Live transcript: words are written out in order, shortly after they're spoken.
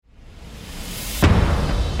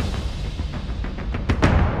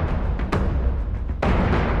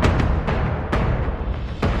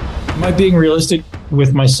Am I being realistic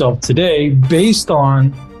with myself today based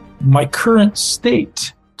on my current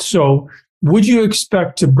state? So would you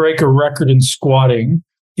expect to break a record in squatting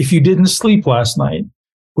if you didn't sleep last night?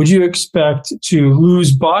 Would you expect to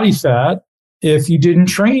lose body fat if you didn't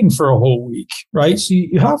train for a whole week, right? So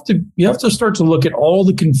you have to start to look at all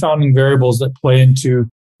the confounding variables that play into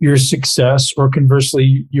your success or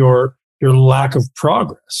conversely your lack of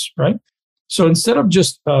progress, right? So instead of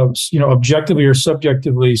just objectively or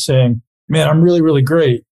subjectively saying, man, I'm really, really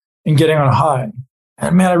great and getting on a high,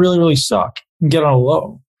 and man, I really, really suck and get on a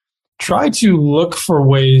low, try to look for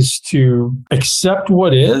ways to accept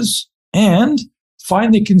what is and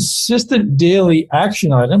find the consistent daily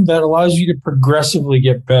action item that allows you to progressively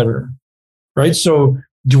get better, right? So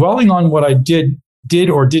dwelling on what I did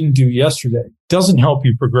or didn't do yesterday doesn't help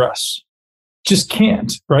you progress. Just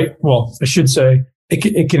can't, right? Well, I should say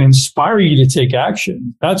it can inspire you to take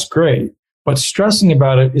action. That's great. But stressing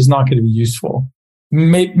about it is not going to be useful.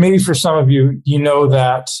 Maybe for some of you, you know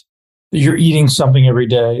that you're eating something every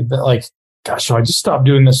day that like, gosh, so I just stop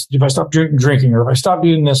doing this. If I stop drinking, or if I stop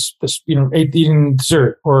doing this, eating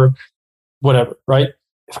dessert or whatever, right?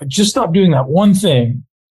 If I just stop doing that one thing,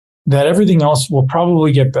 that everything else will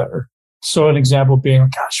probably get better. So an example being,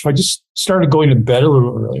 gosh, if I just started going to bed a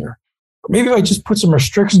little earlier, or maybe if I just put some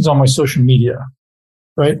restrictions on my social media,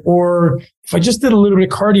 right? Or if I just did a little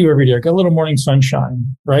bit of cardio every day, I got a little morning sunshine,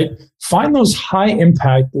 right? Find those high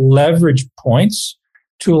impact leverage points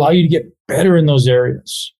to allow you to get better in those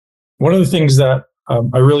areas. One of the things that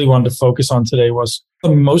I really wanted to focus on today was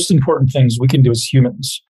the most important things we can do as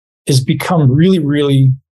humans is become really,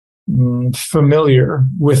 really familiar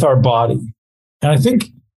with our body. And I think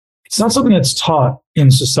it's not something that's taught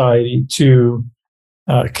in society to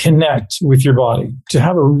connect with your body, to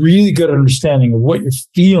have a really good understanding of what you're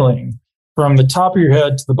feeling from the top of your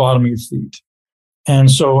head to the bottom of your feet.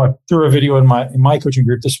 And so I threw a video in my coaching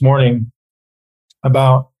group this morning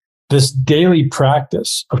about this daily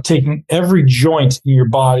practice of taking every joint in your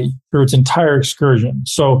body through its entire excursion.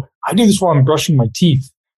 So I do this while I'm brushing my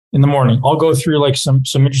teeth in the morning. I'll go through like some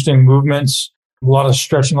interesting movements, a lot of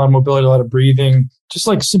stretching, a lot of mobility, a lot of breathing, just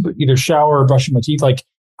like simply either shower or brushing my teeth. Like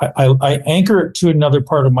I anchor it to another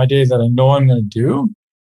part of my day that I know I'm going to do.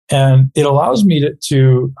 And it allows me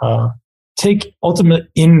to take ultimate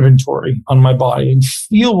inventory on my body and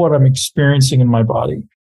feel what I'm experiencing in my body.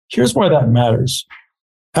 Here's why that matters.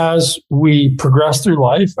 As we progress through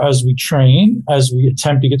life, as we train, as we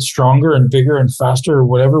attempt to get stronger and bigger and faster or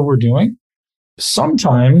whatever we're doing,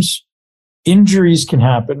 sometimes injuries can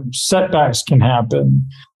happen, setbacks can happen.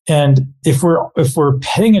 And if we're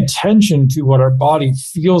paying attention to what our body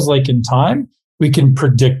feels like in time, we can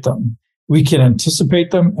predict them, we can anticipate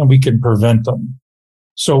them, and we can prevent them.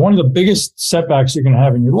 So one of the biggest setbacks you're going to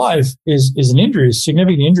have in your life is an injury, a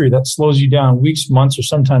significant injury that slows you down weeks, months, or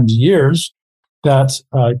sometimes years, that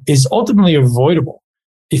is ultimately avoidable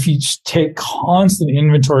if you just take constant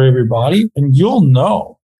inventory of your body, and you'll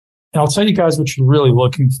know. And I'll tell you guys what you're really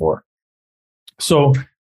looking for. So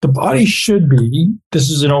the body should be, this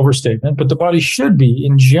is an overstatement, but the body should be,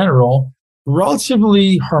 in general,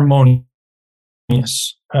 relatively harmonious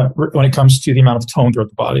when it comes to the amount of tone throughout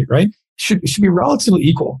the body, right? It should be relatively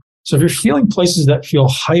equal. So if you're feeling places that feel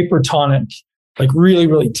hypertonic, like really,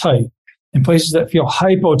 really tight, and places that feel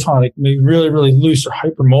hypotonic, maybe really, really loose or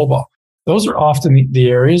hypermobile, those are often the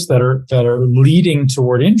areas that are leading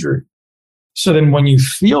toward injury. So then when you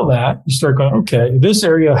feel that, you start going, okay, this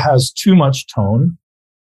area has too much tone.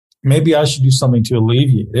 Maybe I should do something to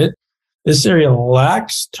alleviate it. This area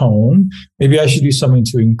lacks tone. Maybe I should do something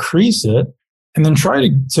to increase it. And then try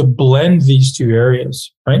to blend these two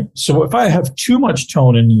areas, right? So if I have too much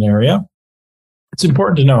tone in an area, it's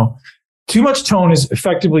important to know too much tone is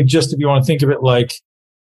effectively just, if you want to think of it like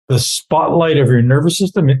the spotlight of your nervous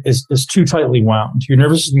system is too tightly wound. Your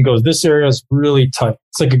nervous system goes, this area is really tight.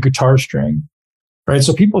 It's like a guitar string, right?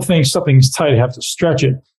 So people think something's tight, have to stretch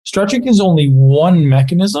it. Stretching is only one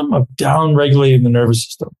mechanism of down-regulating the nervous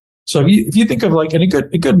system. So if you think of like, and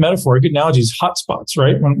a good metaphor, a good analogy is hot spots,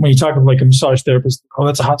 right? When you talk of like a massage therapist, oh,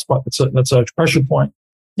 that's a hot spot. That's a pressure point.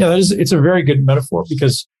 Yeah, it's a very good metaphor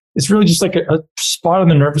because it's really just like a spot in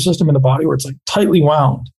the nervous system in the body where it's like tightly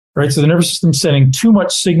wound, right? So the nervous system's sending too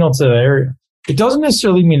much signal to that area. It doesn't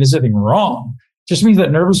necessarily mean there's anything wrong. It just means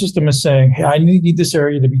that nervous system is saying, hey, I need this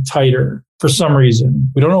area to be tighter for some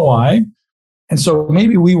reason. We don't know why. And so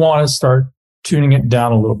maybe we want to start tuning it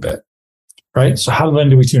down a little bit, right? So how then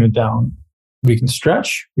do we tune it down? We can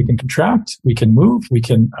stretch, we can contract, we can move, we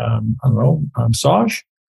can, massage,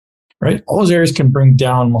 right? All those areas can bring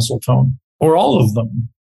down muscle tone, or all of them,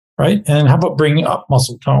 right? And how about bringing up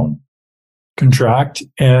muscle tone? contract,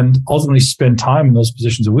 and ultimately spend time in those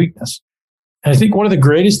positions of weakness. And I think one of the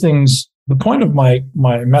greatest things, the point of my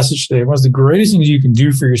message today was the greatest things you can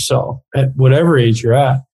do for yourself at whatever age you're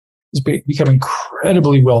at is become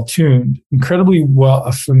incredibly well tuned, incredibly well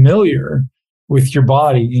familiar with your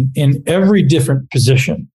body in every different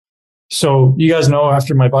position. So you guys know,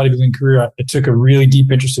 after my bodybuilding career, I took a really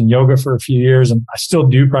deep interest in yoga for a few years, and I still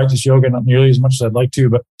do practice yoga, not nearly as much as I'd like to,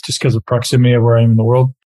 but just because of proximity of where I am in the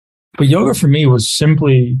world. But yoga for me was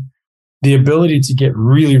simply the ability to get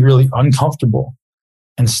really, really uncomfortable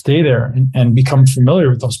and stay there and become familiar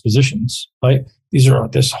with those positions. Right? These are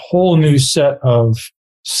this whole new set of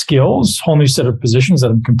skills, whole new set of positions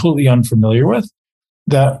that I'm completely unfamiliar with,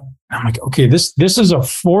 that I'm like, okay, this is a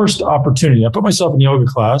forced opportunity. I put myself in yoga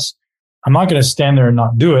class. I'm not going to stand there and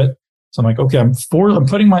not do it. So I'm like, okay, I'm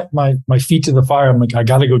putting my feet to the fire. I'm like, I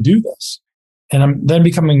got to go do this. And I'm then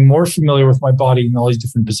becoming more familiar with my body in all these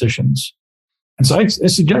different positions. And so I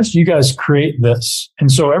suggest you guys create this.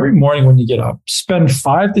 And so every morning when you get up, spend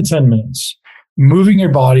 5 to 10 minutes moving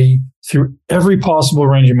your body through every possible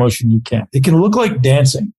range of motion you can. It can look like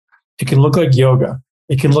dancing. It can look like yoga.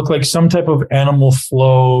 It can look like some type of animal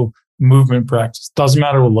flow movement practice. Doesn't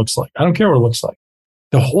matter what it looks like. I don't care what it looks like.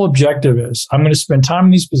 The whole objective is I'm going to spend time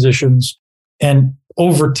in these positions, and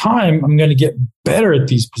over time, I'm going to get better at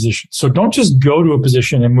these positions. So don't just go to a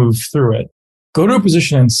position and move through it. Go to a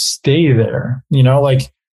position and stay there.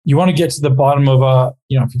 Like you want to get to the bottom of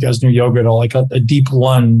if you guys do yoga at all, like a deep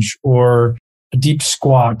lunge or a deep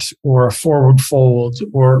squat or a forward fold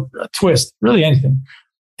or a twist, really anything.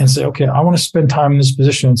 And say, okay, I want to spend time in this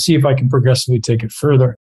position and see if I can progressively take it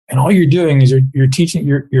further. And all you're doing is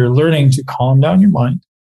you're learning to calm down your mind,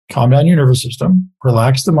 calm down your nervous system,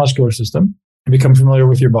 relax the muscular system, and become familiar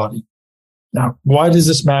with your body. Now, why does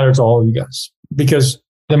this matter to all of you guys? Because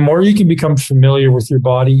the more you can become familiar with your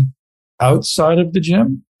body outside of the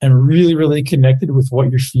gym and really, really connected with what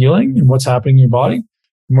you're feeling and what's happening in your body,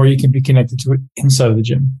 the more you can be connected to it inside of the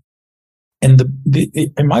gym. And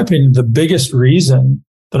in my opinion, the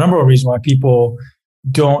number one reason why people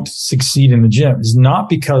don't succeed in the gym is not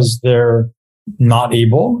because they're not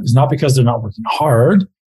able, it's not because they're not working hard,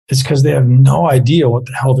 it's because they have no idea what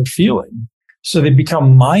the hell they're feeling. So they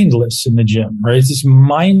become mindless in the gym, right? It's just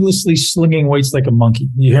mindlessly slinging weights like a monkey.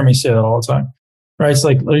 You hear me say that all the time, right? It's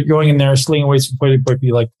like you're going in there, slinging weights from point to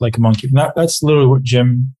point like a monkey. And that's literally what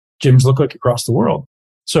gyms look like across the world.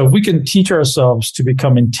 So if we can teach ourselves to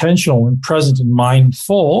become intentional and present and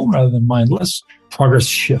mindful rather than mindless, progress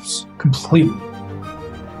shifts completely.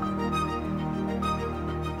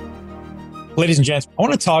 Ladies and gents, I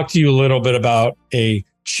want to talk to you a little bit about a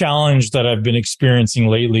challenge that I've been experiencing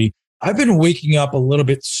lately. I've been waking up a little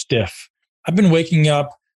bit stiff. I've been waking up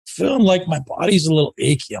feeling like my body's a little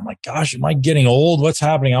achy. I'm like, gosh, am I getting old? What's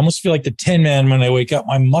happening? I almost feel like the Tin Man when I wake up.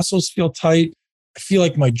 My muscles feel tight. I feel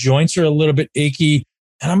like my joints are a little bit achy.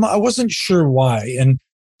 And I wasn't sure why. And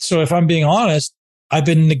so if I'm being honest, I've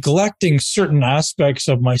been neglecting certain aspects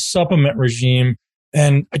of my supplement regime,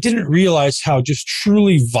 and I didn't realize how just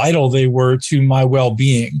truly vital they were to my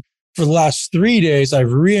well-being. For the last 3 days,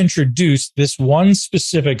 I've reintroduced this one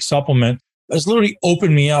specific supplement that's literally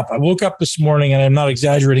opened me up. I woke up this morning, and I'm not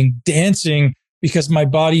exaggerating, dancing because my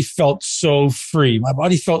body felt so free. My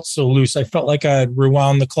body felt so loose. I felt like I had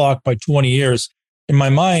rewound the clock by 20 years. In my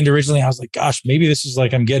mind, originally, I was like, gosh, maybe this is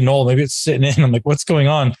like I'm getting old. Maybe it's sitting in. I'm like, what's going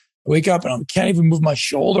on? I wake up and I can't even move my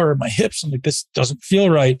shoulder or my hips. I'm like, this doesn't feel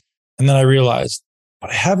right. And then I realized,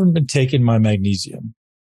 but I haven't been taking my magnesium.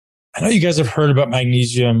 I know you guys have heard about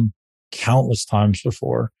magnesium countless times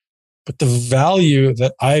before, but the value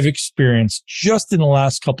that I've experienced just in the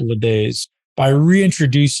last couple of days by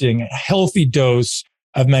reintroducing a healthy dose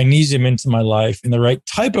of magnesium into my life and the right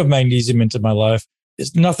type of magnesium into my life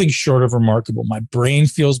is nothing short of remarkable. My brain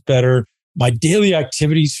feels better. My daily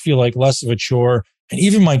activities feel like less of a chore. And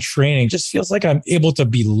even my training just feels like I'm able to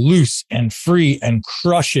be loose and free and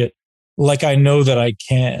crush it like I know that I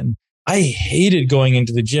can. I hated going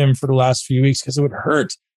into the gym for the last few weeks because it would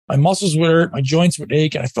hurt. My muscles would hurt. My joints would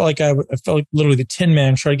ache. And I felt like literally the Tin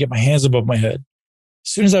Man trying to get my hands above my head.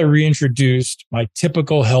 As soon as I reintroduced my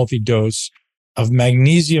typical healthy dose of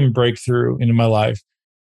magnesium breakthrough into my life,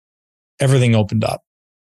 everything opened up.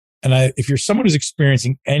 And if you're someone who's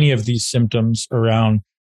experiencing any of these symptoms around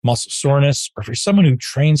muscle soreness, or if you're someone who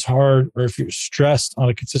trains hard, or if you're stressed on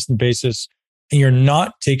a consistent basis and you're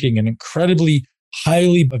not taking an incredibly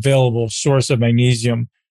highly available source of magnesium,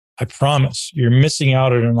 I promise you're missing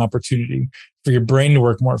out on an opportunity for your brain to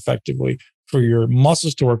work more effectively, for your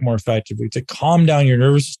muscles to work more effectively, to calm down your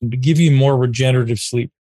nervous system, to give you more regenerative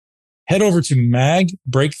sleep. head over to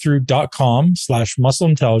magbreakthrough.com/muscle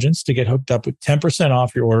intelligence to get hooked up with 10%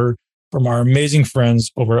 off your order from our amazing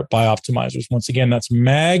friends over at Bioptimizers. Once again, that's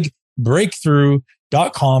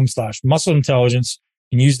magbreakthrough.com/muscle intelligence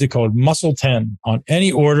and use the code muscle10 on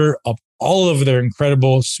any order of all of their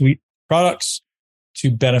incredible suite products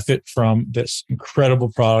to benefit from this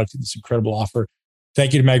incredible product and this incredible offer.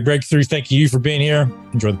 Thank you to Mag Breakthrough. Thank you for being here.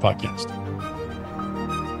 Enjoy the podcast.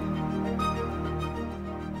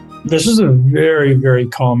 This is a very, very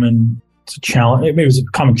common challenge. Maybe it's a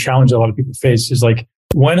common challenge that a lot of people face is like,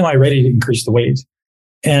 when am I ready to increase the weight?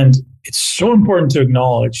 And it's so important to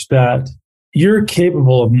acknowledge that you're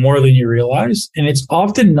capable of more than you realize. And it's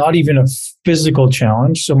often not even a physical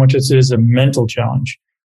challenge so much as it is a mental challenge.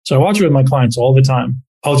 So I watch it with my clients all the time.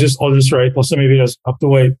 I'll just write, well, some of it is up the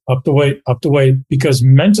weight, because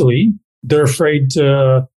mentally they're afraid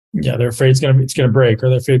they're afraid it's going to break, or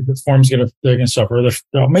they're afraid the form's they're going to suffer. Or they're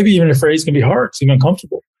maybe even afraid it's going to be hard, it's even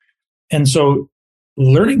uncomfortable. And so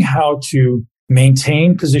learning how to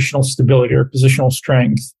maintain positional stability or positional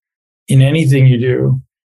strength in anything you do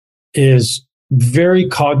is very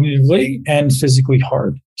cognitively and physically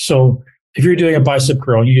hard. So if you're doing a bicep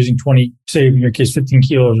curl and you're using 20, say in your case, 15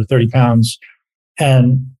 kilos or 30 pounds,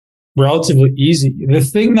 and relatively easy, the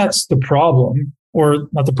thing that's the problem, or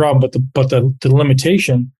not the problem, but the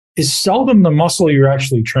limitation is seldom the muscle you're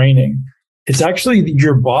actually training. It's actually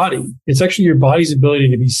your body. It's actually your body's ability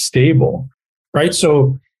to be stable, right?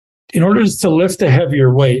 So in order to lift a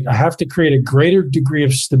heavier weight, I have to create a greater degree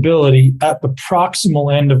of stability at the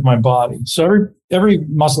proximal end of my body. So every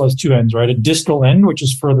muscle has two ends, right? A distal end, which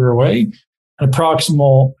is further away, and a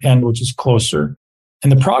proximal end, which is closer.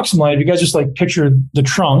 And the proximal end, if you guys just like picture the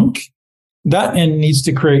trunk, that end needs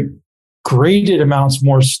to create graded amounts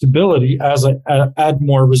more stability as I add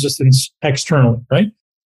more resistance externally, right?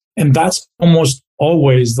 And that's almost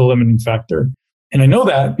always the limiting factor. And I know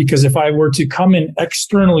that because if I were to come in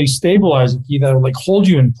externally stabilize a key that would like hold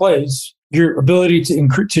you in place, your ability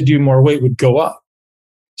to do more weight would go up.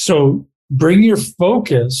 So bring your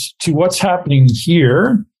focus to what's happening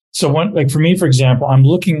here. So for me, for example, I'm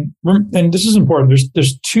looking, and this is important.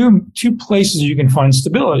 There's two places you can find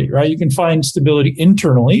stability, right? You can find stability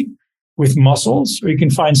internally with muscles, or you can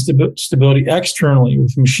find stability externally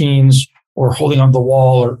with machines or holding on the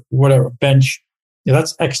wall or whatever, bench. Yeah,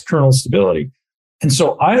 that's external stability. And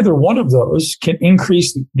so either one of those can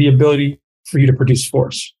increase the ability for you to produce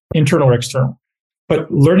force, internal or external.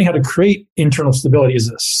 But learning how to create internal stability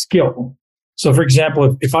is a skill. So for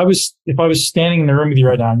example, if I was standing in the room with you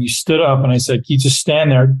right now and you stood up and I said, you just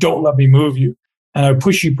stand there, don't let me move you, and I would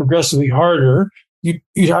push you progressively harder,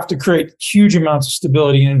 you'd have to create huge amounts of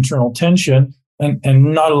stability and internal tension and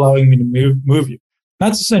not allowing me to move you.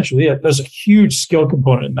 That's essentially it. There's a huge skill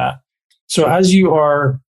component in that. So as you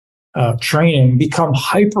are training, become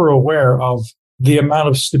hyper aware of the amount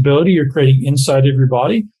of stability you're creating inside of your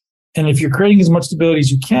body. And if you're creating as much stability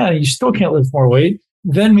as you can, and you still can't lift more weight,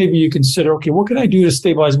 then maybe you consider, okay, what can I do to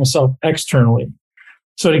stabilize myself externally?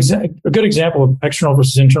 So a good example of external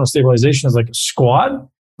versus internal stabilization is like a squat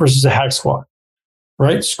versus a hack squat,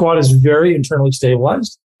 right? Squat is very internally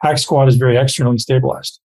stabilized. Hack squat is very externally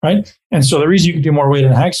stabilized, right? And so the reason you can do more weight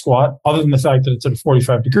in a hack squat, other than the fact that it's at a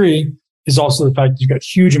 45 degree, is also the fact that you've got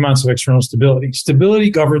huge amounts of external stability. Stability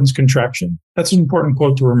governs contraction. That's an important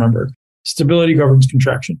quote to remember. Stability governs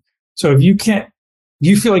contraction. So if you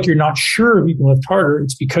feel like you're not sure if you can lift harder,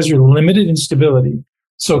 it's because you're limited in stability.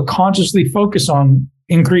 So consciously focus on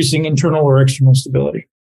increasing internal or external stability.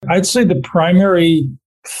 I'd say the primary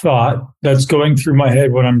thought that's going through my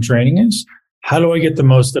head when I'm training is, how do I get the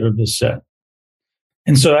most out of this set?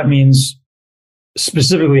 And so that means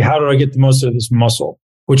specifically, how do I get the most out of this muscle?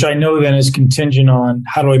 Which I know then is contingent on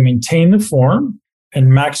how do I maintain the form and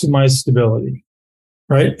maximize stability,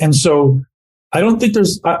 right? And so I don't think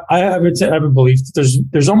I have a belief that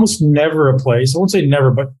there's almost never a place, I won't say never,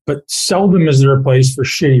 but seldom is there a place for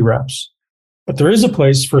shitty reps. But there is a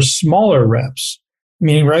place for smaller reps,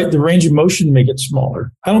 meaning, right, the range of motion may get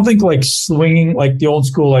smaller. I don't think like swinging, like the old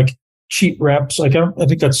school, like cheat reps. Like I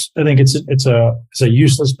think it's a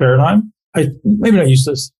useless paradigm. Maybe not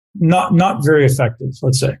useless, not very effective,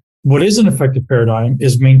 let's say. What is an effective paradigm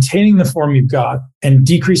is maintaining the form you've got and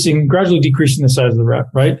gradually decreasing the size of the rep,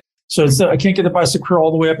 right? So instead, I can't get the bicep curl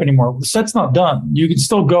all the way up anymore. Well, the set's not done. You can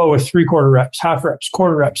still go with 3/4 reps, half reps,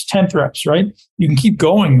 quarter reps, 10th reps, right? You can keep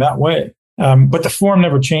going that way. But the form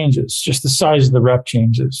never changes. Just the size of the rep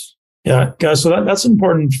changes. Yeah, guys. So that's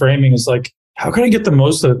important framing is like, how can I get the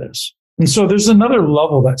most out of this? And so there's another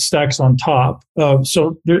level that stacks on top.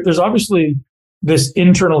 So there's obviously this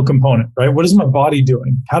internal component, right? What is my body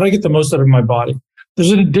doing? How do I get the most out of my body?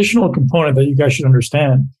 there's an additional component that you guys should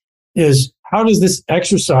understand is how does this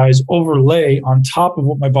exercise overlay on top of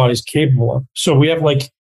what my body's capable of? So we have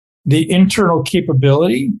like the internal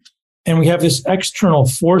capability and we have this external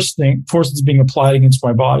force that's being applied against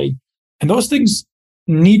my body. And those things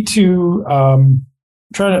need to, I'm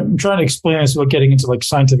trying to explain this without getting into like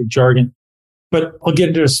scientific jargon, but I'll get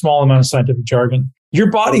into a small amount of scientific jargon. Your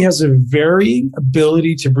body has a varying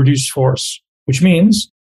ability to produce force, which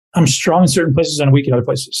means I'm strong in certain places and weak in other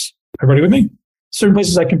places. Everybody with me? Certain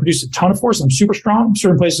places I can produce a ton of force. I'm super strong.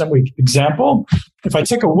 Certain places I'm weak. Example, if I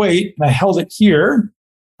took a weight and I held it here,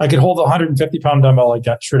 I could hold a 150-pound dumbbell like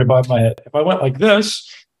that straight above my head. If I went like this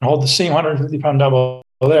and hold the same 150-pound dumbbell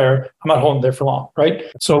there, I'm not holding it there for long, right?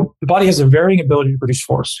 So the body has a varying ability to produce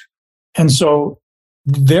force. And so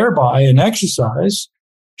thereby an exercise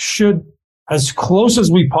should, as close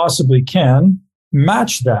as we possibly can,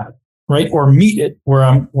 match that, right? Or meet it where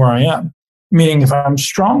I am. Meaning if I'm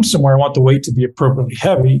strong somewhere, I want the weight to be appropriately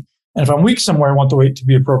heavy. And if I'm weak somewhere, I want the weight to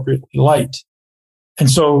be appropriately light. And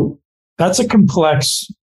so that's a complex,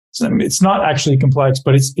 it's not actually complex,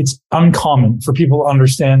 but it's uncommon for people to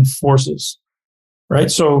understand forces,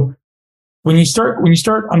 right? So when you start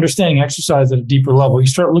understanding exercise at a deeper level, you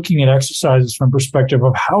start looking at exercises from perspective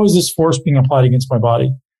of how is this force being applied against my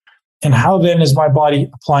body? And how then is my body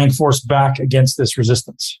applying force back against this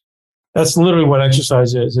resistance? That's literally what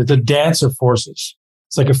exercise is. It's a dance of forces.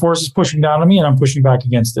 It's like a force is pushing down on me and I'm pushing back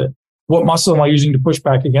against it. What muscle am I using to push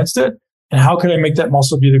back against it? And how can I make that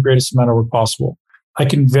muscle do the greatest amount of work possible? I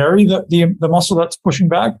can vary the muscle that's pushing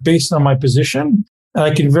back based on my position, and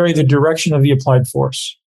I can vary the direction of the applied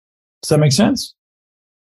force. Does that make sense?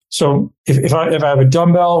 So if I have a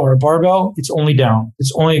dumbbell or a barbell, it's only down.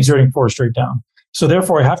 It's only exerting force straight down. So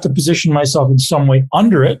therefore, I have to position myself in some way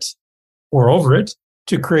under it or over it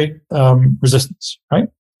to create resistance, right?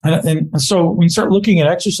 And so when you start looking at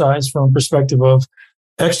exercise from a perspective of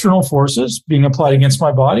external forces being applied against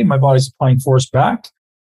my body's applying force back,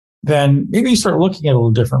 then maybe you start looking at it a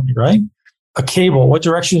little differently, right? A cable, what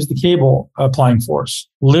direction is the cable applying force?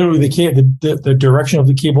 Literally, the direction of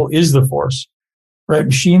the cable is the force, right?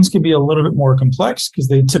 Machines can be a little bit more complex because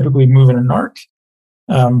they typically move in an arc.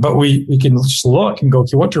 But we can just look and go,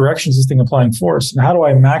 okay, what direction is this thing applying force? And how do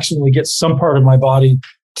I maximally get some part of my body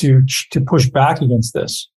to push back against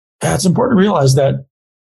this? It's important to realize that.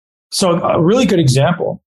 So a really good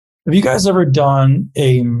example, have you guys ever done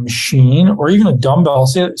a machine or even a dumbbell,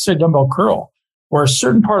 say a dumbbell curl, where a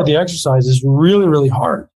certain part of the exercise is really, really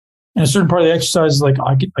hard. And a certain part of the exercise is like,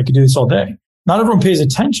 I could do this all day. Not everyone pays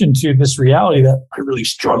attention to this reality that I really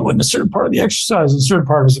struggle in a certain part of the exercise and a certain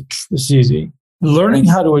part of it is like, this is easy. Learning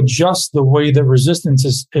how to adjust the way that resistance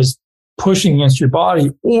is pushing against your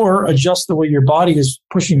body or adjust the way your body is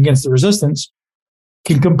pushing against the resistance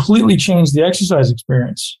can completely change the exercise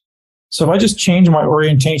experience. So if I just change my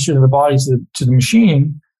orientation of the body to the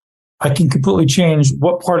machine, I can completely change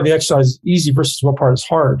what part of the exercise is easy versus what part is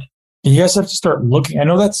hard. And you guys have to start looking. I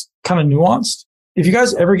know that's kind of nuanced. If you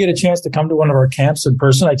guys ever get a chance to come to one of our camps in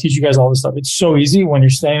person, I teach you guys all this stuff. It's so easy when you're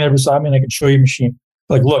standing there beside me and I can show you a machine.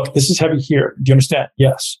 Like, look, this is heavy here. Do you understand?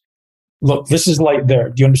 Yes. Look, this is light there.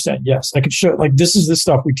 Do you understand? Yes. I can show, like, this is the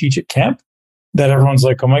stuff we teach at camp that everyone's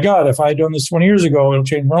like, oh my God, if I had done this 20 years ago, it'll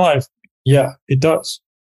change my life. Yeah, it does.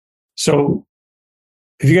 So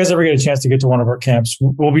if you guys ever get a chance to get to one of our camps,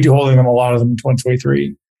 we'll be holding them, a lot of them in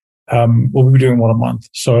 2023. We'll be doing one a month.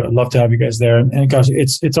 So I'd love to have you guys there. And gosh,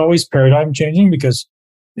 it's always paradigm changing because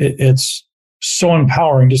it's so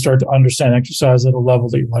empowering to start to understand exercise at a level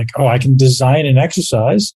that you're like, oh, I can design an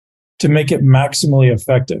exercise to make it maximally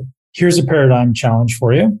effective. Here's a paradigm challenge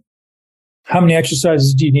for you. How many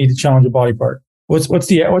exercises do you need to challenge a body part? What's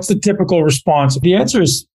the typical response? The answer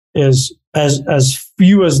is as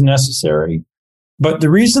few as necessary. But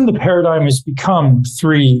the reason the paradigm has become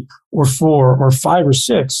 3 or 4 or 5 or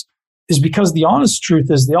 6 is because the honest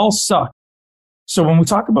truth is they all suck. So when we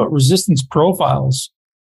talk about resistance profiles,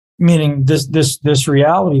 meaning this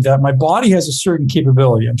reality that my body has a certain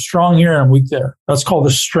capability. I'm strong here and I'm weak there. That's called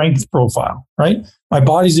the strength profile, right? My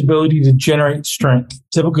body's ability to generate strength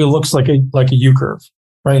typically looks like a U curve,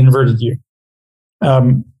 right? Inverted U.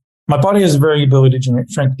 My body has a varying ability to generate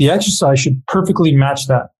strength. The exercise should perfectly match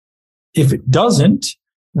that. If it doesn't,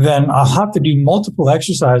 then I'll have to do multiple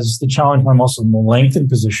exercises to challenge my muscle in the lengthened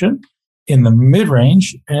position, in the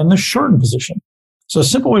mid-range, and in the shortened position. So a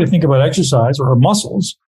simple way to think about exercise or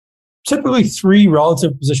muscles, typically 3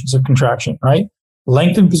 relative positions of contraction, right?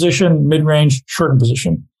 Lengthened position, mid-range, shortened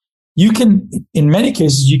position. You can, in many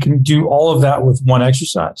cases, you can do all of that with one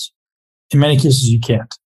exercise. In many cases, you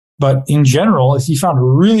can't. But in general, if you found a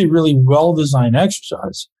really, really well-designed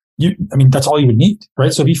exercise, that's all you would need,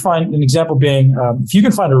 right? So if you find an example being, if you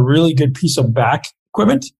can find a really good piece of back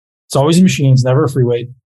equipment, it's always a machine, it's never a free weight.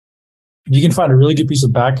 If you can find a really good piece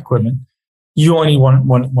of back equipment, you only need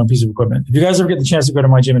one piece of equipment. If you guys ever get the chance to go to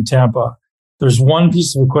my gym in Tampa, there's one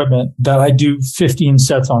piece of equipment that I do 15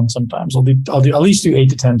 sets on sometimes. I'll do at least 8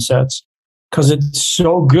 to 10 sets because it's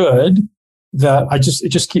so good that it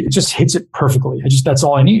just hits it perfectly. That's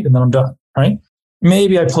all I need. And then I'm done. Right.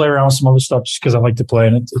 Maybe I play around with some other stuff just because I like to play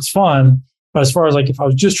and it's fun. But as far as like, if I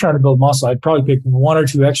was just trying to build muscle, I'd probably pick 1 or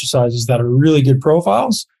 2 exercises that are really good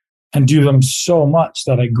profiles and do them so much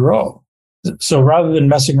that I grow. So rather than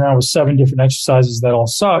messing around with 7 different exercises that all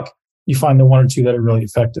suck, you find the 1 or 2 that are really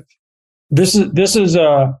effective. This is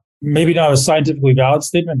maybe not a scientifically valid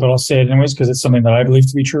statement, but I'll say it anyways because it's something that I believe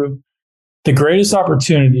to be true. The greatest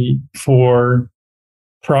opportunity for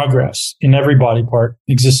progress in every body part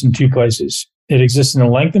exists in 2 places. It exists in the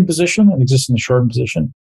lengthened position and exists in the shortened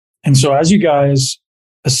position. And so as you guys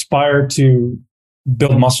aspire to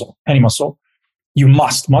build muscle, any muscle, you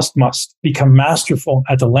must become masterful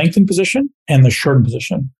at the lengthened position and the shortened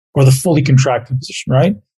position, or the fully contracted position,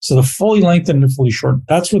 right? So the fully lengthened and fully shortened,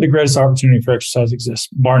 that's where the greatest opportunity for exercise exists,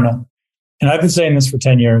 bar none. And I've been saying this for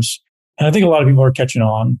 10 years, and I think a lot of people are catching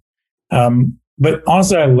on. But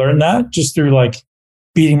honestly, I learned that just through like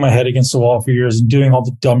beating my head against the wall for years and doing all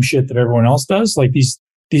the dumb shit that everyone else does, like these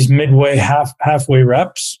midway, halfway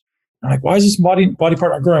reps. I'm like, why is this body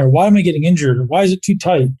part not growing? Or why am I getting injured? Or why is it too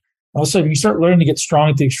tight? All of a sudden, you start learning to get strong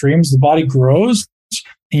at the extremes, the body grows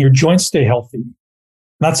and your joints stay healthy. And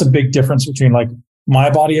that's a big difference between like my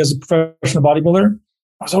body as a professional bodybuilder.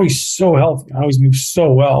 I was always so healthy. I always moved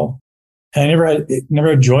so well. And I never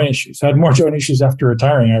had joint issues. I had more joint issues after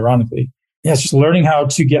retiring, ironically. Yeah, it's just learning how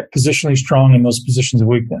to get positionally strong in those positions of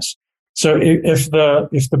weakness. So if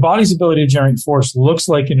the body's ability to generate force looks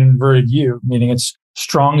like an inverted U, meaning it's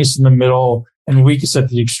strongest in the middle and weakest at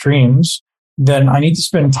the extremes, then I need to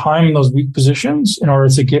spend time in those weak positions in order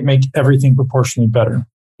to make everything proportionally better.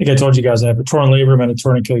 I think I told you guys I have a torn labrum and a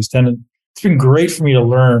torn Achilles tendon. It's been great for me to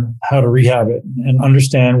learn how to rehab it and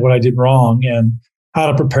understand what I did wrong and how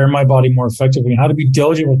to prepare my body more effectively and how to be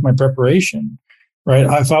diligent with my preparation. Right?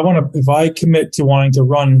 If I commit to wanting to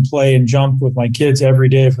run and play and jump with my kids every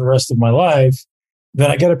day for the rest of my life,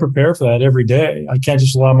 then I got to prepare for that every day. I can't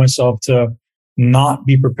just allow myself to not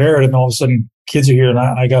be prepared and all of a sudden kids are here and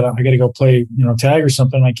I gotta go play, tag or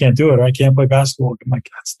something. And I can't do it, or I can't play basketball. I'm like,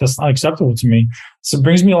 that's not acceptable to me. So it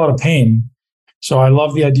brings me a lot of pain. So I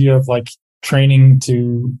love the idea of like training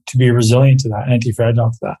to be resilient to that,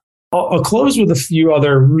 anti-fragile to that. I'll close with a few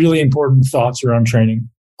other really important thoughts around training.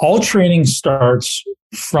 All training starts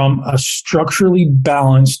from a structurally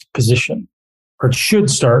balanced position, or it should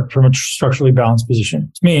start from a structurally balanced position.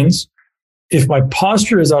 Which means if my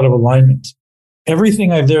posture is out of alignment,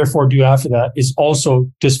 everything I therefore do after that is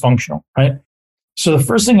also dysfunctional, right? So the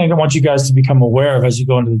first thing I want you guys to become aware of as you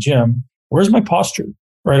go into the gym, where's my posture,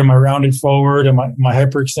 right? Am I rounded forward? Am I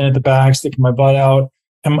hyperextended at the back, sticking my butt out?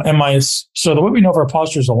 So the way we know if our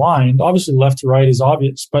posture is aligned, obviously left to right is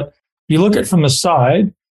obvious, but you look at it from the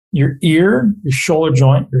side, your ear, your shoulder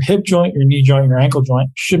joint, your hip joint, your knee joint, your ankle joint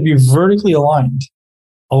should be vertically aligned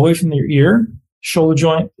all the way from your ear, shoulder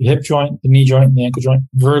joint, the hip joint, the knee joint, and the ankle joint,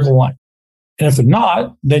 vertical line. And if they're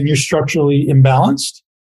not, then you're structurally imbalanced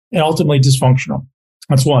and ultimately dysfunctional.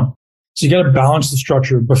 That's one. So you got to balance the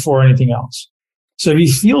structure before anything else. So if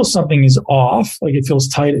you feel something is off, like it feels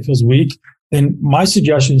tight, it feels weak, then my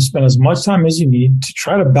suggestion is spend as much time as you need to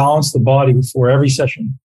try to balance the body before every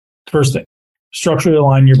session. First thing, structurally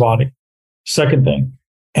align your body. Second thing,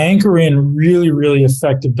 anchor in really, really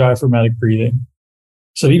effective diaphragmatic breathing.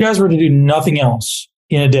 So if you guys were to do nothing else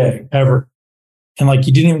in a day ever, and like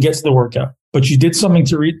you didn't even get to the workout, but you did something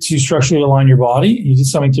to structurally align your body, you did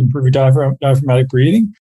something to improve your diaphragmatic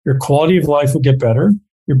breathing, your quality of life would get better,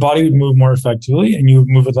 your body would move more effectively, and you would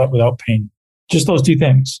move without pain. Just those 2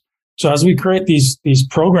 things. So as we create these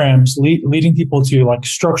programs leading people to like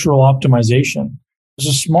structural optimization, there's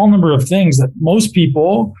a small number of things that most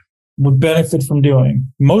people would benefit from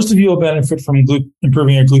doing. Most of you will benefit from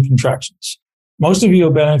improving your glute contractions. Most of you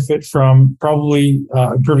will benefit from probably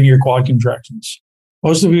improving your quad contractions.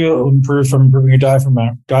 Most of you will improve from improving your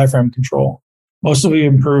diaphragm control. Most of you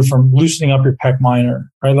improve from loosening up your pec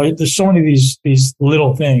minor, right? Like there's so many of these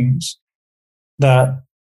little things that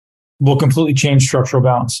will completely change structural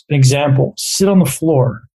balance. An example, sit on the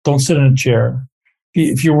floor. Don't sit in a chair.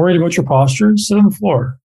 If you're worried about your posture, sit on the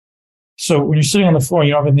floor. So when you're sitting on the floor and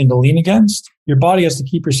you don't have anything to lean against, your body has to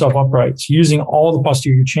keep yourself upright. It's using all the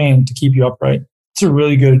posterior chain to keep you upright. It's a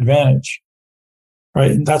really good advantage, right?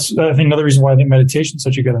 And that's, I think, another reason why I think meditation is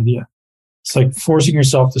such a good idea. It's like forcing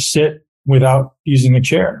yourself to sit without using a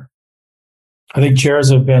chair. I think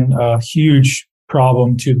chairs have been a huge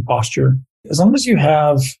problem to the posture. As long as you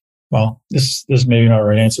have, well, this may be not the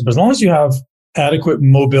right answer, but as long as you have adequate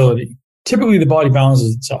mobility, typically the body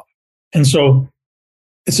balances itself. And so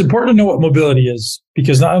it's important to know what mobility is,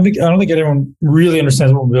 because I don't think anyone really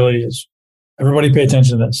understands what mobility is. Everybody pay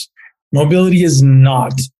attention to this. Mobility is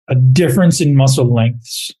not a difference in muscle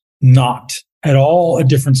lengths, not at all a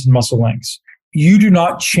difference in muscle lengths. You do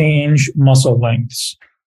not change muscle lengths.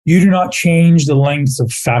 You do not change the lengths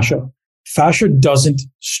of fascia. Fascia doesn't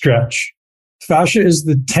stretch. Fascia is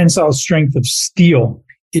the tensile strength of steel.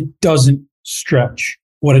 It doesn't stretch.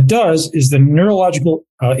 What it does is the neurological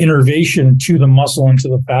innervation to the muscle and to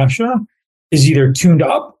the fascia is either tuned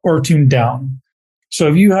up or tuned down. So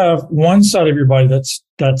if you have one side of your body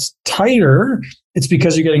that's tighter, it's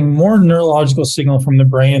because you're getting more neurological signal from the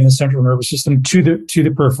brain and the central nervous system to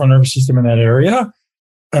the peripheral nervous system in that area,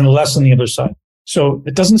 and less on the other side. So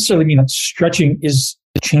it doesn't necessarily mean that stretching is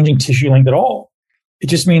changing tissue length at all. It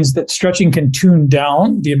just means that stretching can tune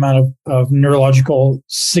down the amount of neurological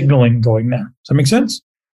signaling going there. Does that make sense?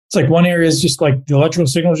 It's like one area is just like the electrical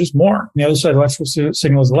signal is just more. And the other side, the electrical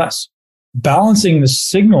signal is less. Balancing the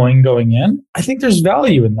signaling going in, I think there's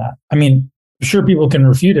value in that. I mean, I'm sure people can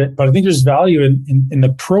refute it, but I think there's value in the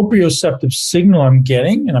proprioceptive signal I'm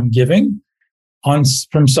getting and I'm giving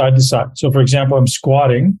from side to side. So for example, I'm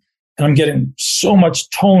squatting and I'm getting so much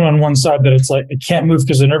tone on one side that it's like I can't move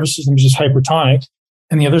because the nervous system is just hypertonic,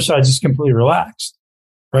 and the other side is just completely relaxed,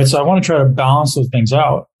 right? So I want to try to balance those things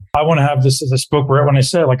out. I want to have this, as I spoke right when I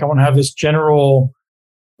said, like I want to have this general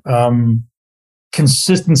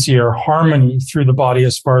consistency or harmony through the body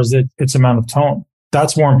as far as its amount of tone.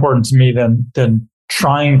 That's more important to me than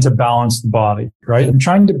trying to balance the body, right? I'm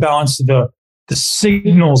trying to balance the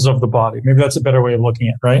signals of the body. Maybe that's a better way of looking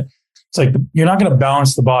at it, right? It's like you're not going to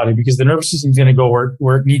balance the body because the nervous system is going to go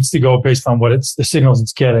where it needs to go based on what the signals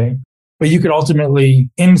it's getting. But you could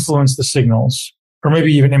ultimately influence the signals, or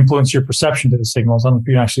maybe even influence your perception to the signals. I don't know if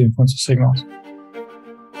you can actually influence the signals.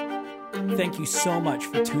 Thank you so much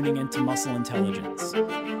for tuning into Muscle Intelligence.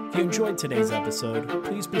 If you enjoyed today's episode,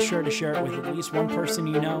 please be sure to share it with at least one person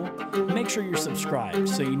you know. Make sure you're subscribed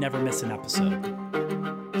so you never miss an episode.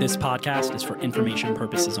 This podcast is for information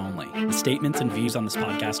purposes only. The statements and views on this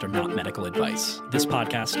podcast are not medical advice. This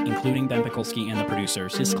podcast, including Ben Pekulski and the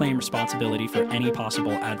producers, disclaim responsibility for any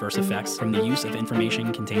possible adverse effects from the use of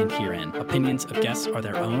information contained herein. Opinions of guests are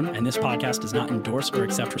their own, and this podcast does not endorse or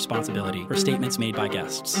accept responsibility for statements made by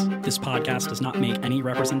guests. This podcast does not make any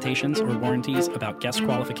representations or warranties about guest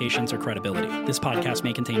qualifications or credibility. This podcast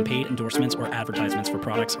may contain paid endorsements or advertisements for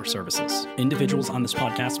products or services. Individuals on this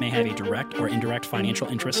podcast may have a direct or indirect financial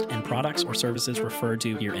interest in products or services referred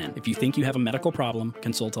to herein. If you think you have a medical problem,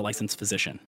 consult a licensed physician.